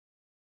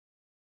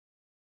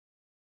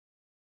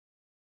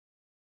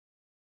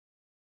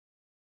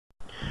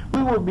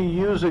We will be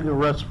using a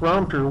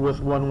respirometer with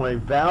one-way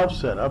valve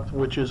setup,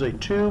 which is a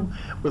tube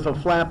with a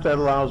flap that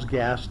allows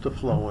gas to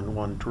flow in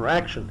one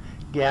direction.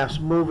 Gas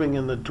moving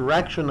in the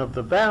direction of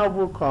the valve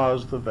will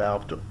cause the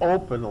valve to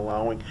open,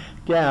 allowing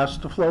gas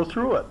to flow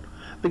through it.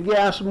 The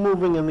gas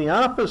moving in the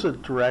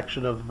opposite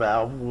direction of the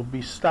valve will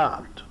be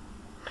stopped.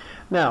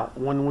 Now,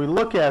 when we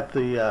look at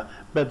the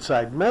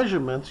bedside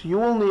measurements, you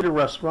will need a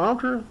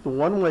respirometer, the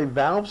one-way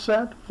valve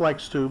set,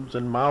 flex tubes,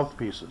 and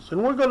mouthpieces.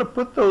 And we're going to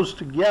put those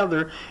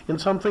together in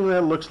something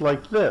that looks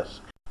like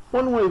this.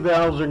 One-way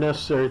valves are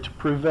necessary to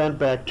prevent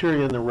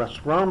bacteria in the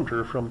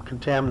respirometer from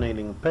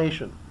contaminating the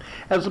patient.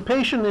 As the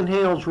patient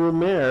inhales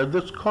room air,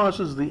 this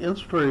causes the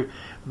inspiratory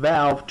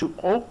valve to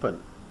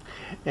open,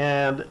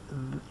 and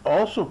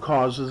also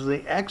causes the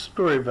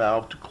expiratory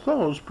valve to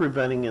close,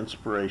 preventing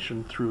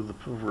inspiration through the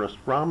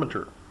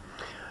respirometer.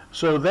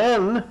 So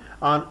then,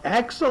 on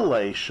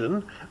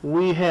exhalation,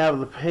 we have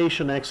the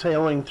patient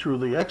exhaling through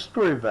the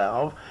expiratory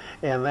valve,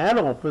 and that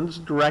opens,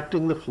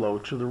 directing the flow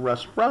to the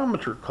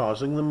respirometer,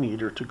 causing the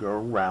meter to go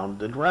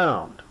round and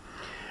round.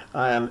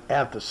 And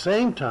at the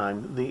same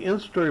time, the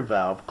inspiratory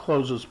valve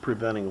closes,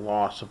 preventing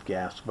loss of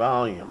gas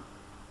volume.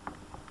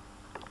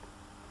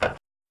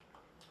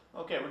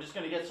 Okay, we're just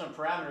going to get some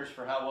parameters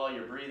for how well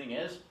your breathing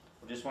is.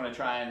 We just want to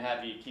try and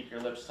have you keep your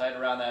lips tight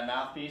around that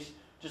mouthpiece.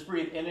 Just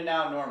breathe in and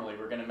out normally.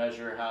 We're going to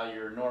measure how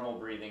your normal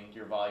breathing,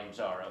 your volumes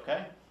are,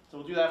 okay? So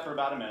we'll do that for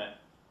about a minute.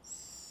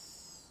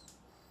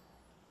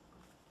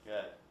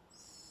 Good.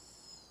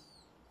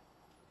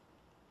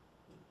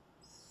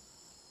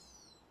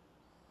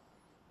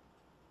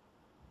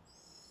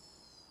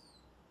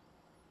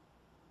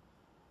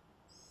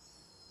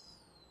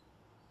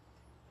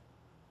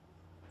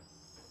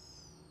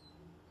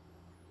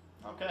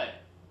 Okay,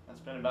 that's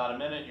been about a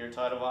minute. Your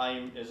tidal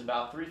volume is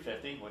about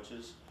 350, which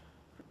is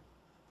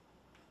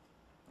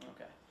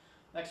okay.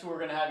 Next, what we're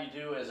going to have you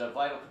do is a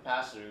vital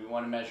capacity. We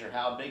want to measure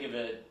how big of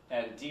it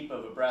and deep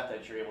of a breath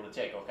that you're able to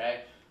take,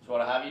 okay? So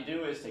what I'll have you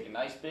do is take a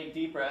nice big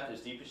deep breath,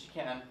 as deep as you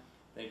can,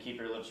 then keep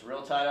your lips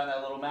real tight on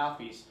that little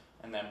mouthpiece,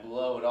 and then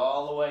blow it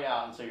all the way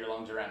out until your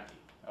lungs are empty,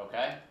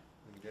 okay?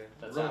 Okay.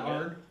 That Real sound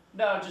hard? good?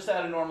 No, just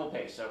at a normal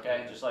pace,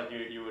 okay? Just like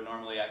you would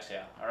normally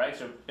exhale, all right?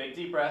 So big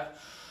deep breath.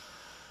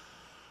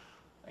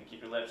 And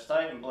keep your lips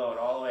tight and blow it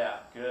all the way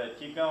out. Good.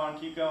 Keep going,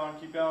 keep going,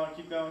 keep going,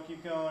 keep going,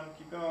 keep going,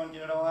 keep going.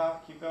 Get it all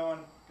out. Keep going.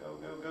 Go,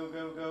 go, go,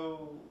 go,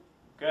 go.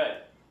 Good.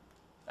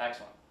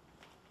 Excellent.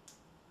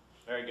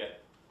 Very good.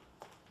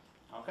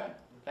 Okay.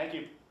 Thank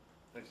you.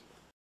 Thanks.